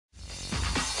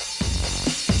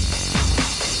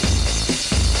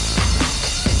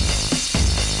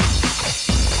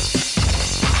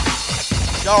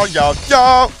Yo,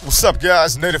 what's up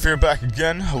guys? Native here back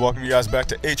again. Welcome you guys back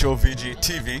to HOVG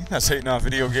TV. That's Hating on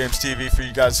Video Games TV. For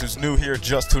you guys who's new here,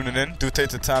 just tuning in, do take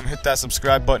the time, hit that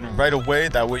subscribe button right away.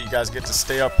 That way you guys get to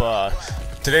stay up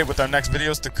today with our next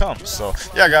videos to come. So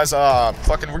yeah guys,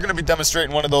 we're gonna be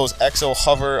demonstrating one of those XO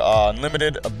hover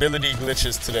unlimited ability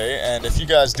glitches today. And if you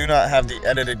guys do not have the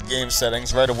edited game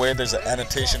settings, right away there's an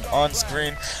annotation on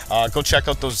screen. Go check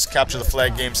out those capture the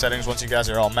flag game settings. Once you guys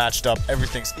are all matched up,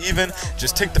 everything's even,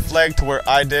 just take the flag to where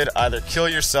I did. Either kill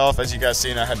yourself, as you guys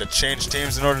seen I had to change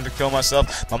teams in order to kill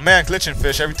myself. My man glitching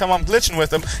fish, every time I'm glitching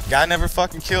with him, guy never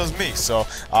fucking kills me. So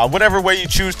whatever way you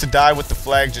choose to die with the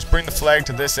flag, just bring the flag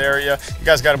to this area. You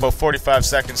guys got about 45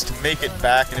 seconds to make it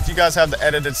back, and if you guys have the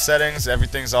edited settings,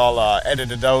 everything's all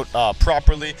edited out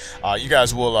properly, you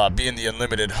guys will be in the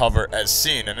unlimited hover as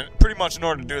seen. And pretty much in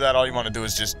order to do that, all you want to do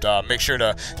is just make sure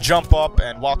to jump up,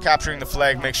 and while capturing the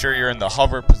flag, make sure you're in the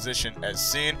hover position as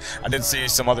seen. I did see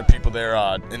some other people there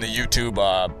in the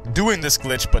YouTube doing this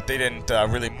glitch, but they didn't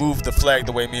really move the flag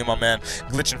the way me and my man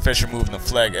Glitchin' Fish are moving the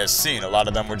flag as seen. A lot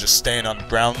of them were just staying on the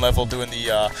ground level doing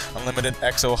the unlimited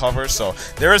XO hover. So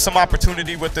there is some opportunity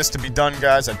with this to be done,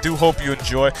 guys. I do hope you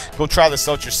enjoy. Go try this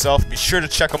out yourself. Be sure to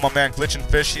check out my man Glitchin'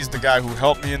 Fish. He's the guy who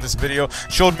helped me in this video,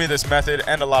 showed me this method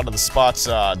and a lot of the spots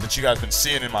that you guys been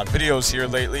seeing in my videos here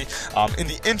lately. In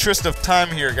the interest of time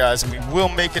here, guys, we will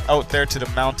make it out there to the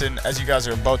mountain, as you guys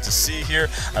are about to see here.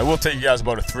 I will take you guys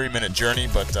about a 3-minute journey,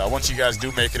 but once you guys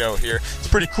do make it out here, it's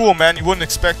pretty cool, man. You wouldn't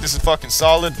expect this is fucking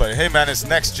solid, but hey man, it's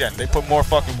next gen. They put more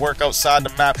fucking work outside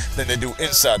the map than they do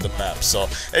inside the map. So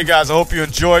hey guys, I hope you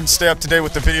enjoyed. Stay up to date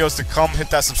with the videos to come. Hit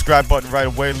that subscribe button right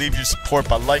away. Leave your support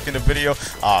by liking the video.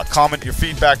 Comment your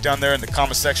feedback down there in the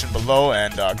comment section below,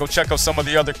 and go check out some of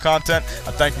the other content.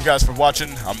 I thank you guys for watching.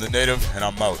 I'm the Native, and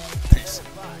I'm out. Peace.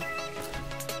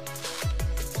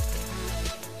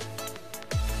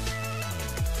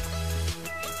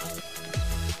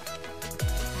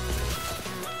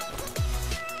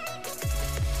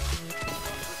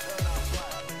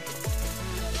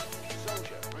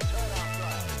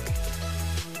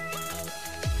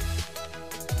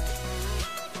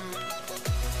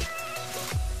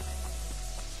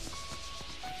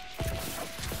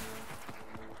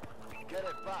 Get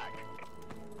it back.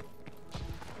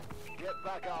 Get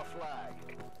back our flag.